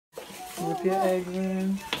Whip your eggs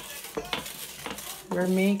in. We're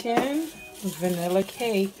making vanilla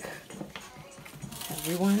cake.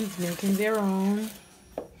 Everyone's making their own.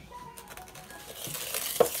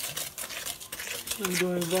 I'm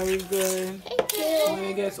doing very good. When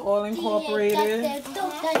it gets all incorporated,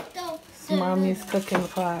 Mommy's cooking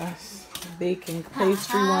class, baking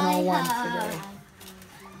pastry 101 today.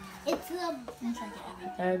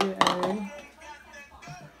 Add your egg.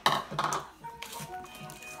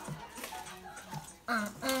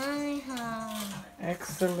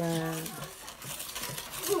 Excellent.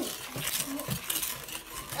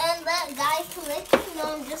 And that guy, to let you know,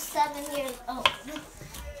 I'm just 7 years old.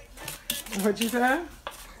 What you said?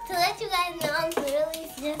 To let you guys know, I'm literally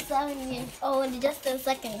just 7 years old, just in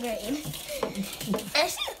 2nd grade. And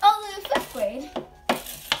she's only in 5th grade.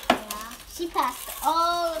 Yeah. She passed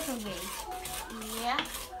all of her grades. Yeah.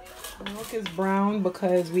 Milk is brown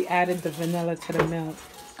because we added the vanilla to the milk.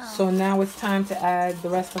 So now it's time to add the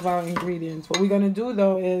rest of our ingredients. What we're going to do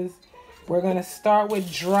though is we're going to start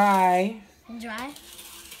with dry. Dry?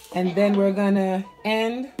 And then we're going to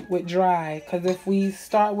end with dry. Because if we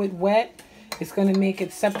start with wet, it's going to make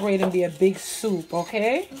it separate and be a big soup,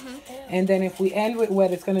 okay? And then if we end with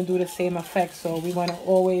wet, it's going to do the same effect. So we want to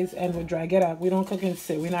always end with dry. Get up. We don't cook and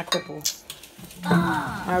sit. We're not crippled.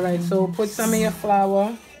 All right, so put some of your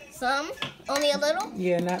flour. Some? Only a little?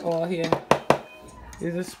 Yeah, not all. Here.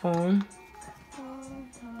 Here's a spoon.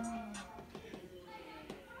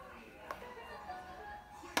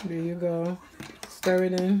 There you go. Stir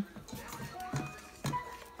it in.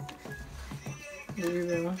 There you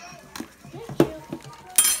go.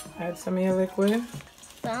 Add some of your liquid.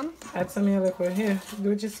 Some? Add some of your liquid. Here,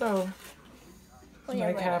 do it yourself.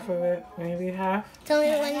 Like half of it. Maybe half. Tell me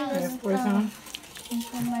when you Pour some.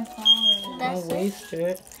 From my flour. Don't waste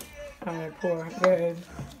it. Alright, pour. Go ahead.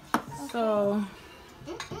 So,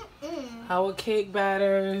 our cake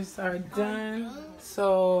batters are done.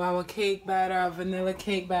 So, our cake batter, our vanilla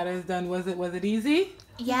cake batter is done. Was it easy?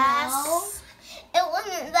 Yes. No, it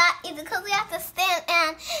wasn't that easy because we have to stand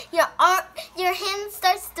and your hand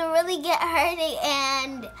starts to really get hurting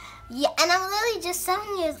and I'm literally just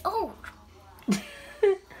 7 years old.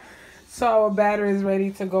 So our batter is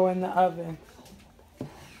ready to go in the oven.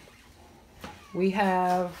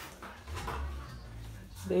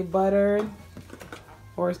 They buttered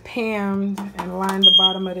or panned and lined the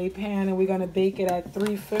bottom of their pan, and we're gonna bake it at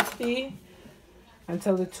 350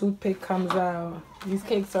 until the toothpick comes out. These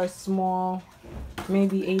cakes are small,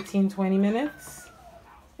 maybe 18-20 minutes.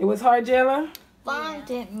 It was hard, Jayla?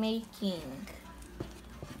 Fondant making.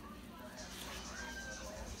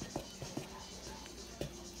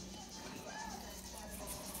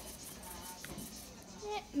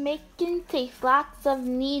 Making takes lots of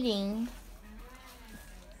kneading.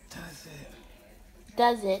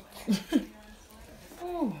 Does it?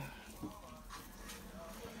 Oh.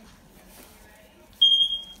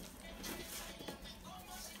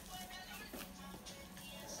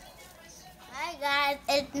 Hi guys,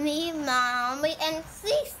 it's me, Mommy, and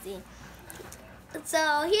Cece.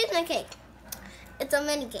 So here's my cake. It's a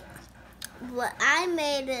mini cake. But I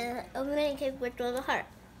made a mini cake which was a heart.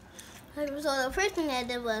 So the first thing I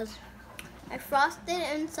did was I frosted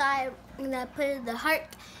inside and I put the heart,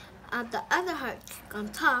 the other heart on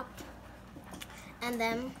top, and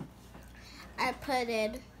then I put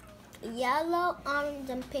it yellow, orange,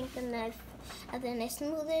 and pink, and then I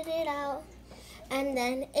smoothed it out, and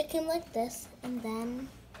then it came like this. And then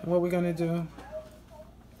what we gonna do?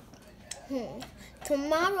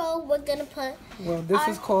 Tomorrow we're gonna put. Well, this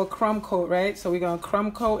is called crumb coat, right? So we're gonna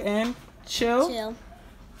crumb coat and chill. Chill.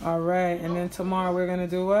 All right, and then tomorrow we're gonna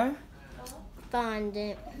do what?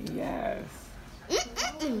 Fondant. Yes.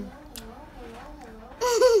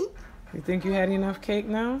 You think you had enough cake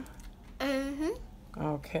now?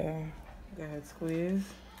 Okay. Go ahead, squeeze.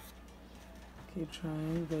 Keep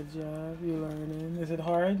trying. Good job. You're learning. Is it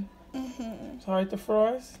hard? It's hard to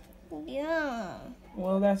frost? Yeah.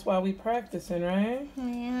 Well, that's why we practicing, right?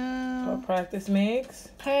 Yeah. What practice makes?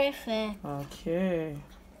 Perfect. Okay.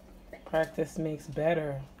 Practice makes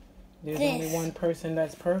better. There's only one person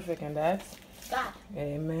that's perfect, and that's God.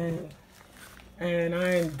 Amen. And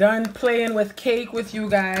I'm done playing with cake with you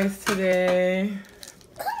guys today.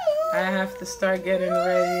 I have to start getting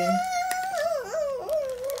ready.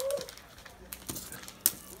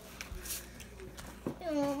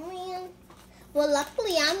 Oh, man. Well,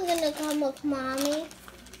 luckily I'm gonna come with Mommy.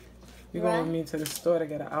 You're going with me to the store to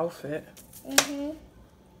get an outfit. Mhm.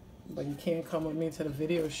 But you can't come with me to the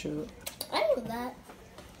video shoot. I know that.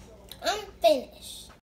 I'm finished.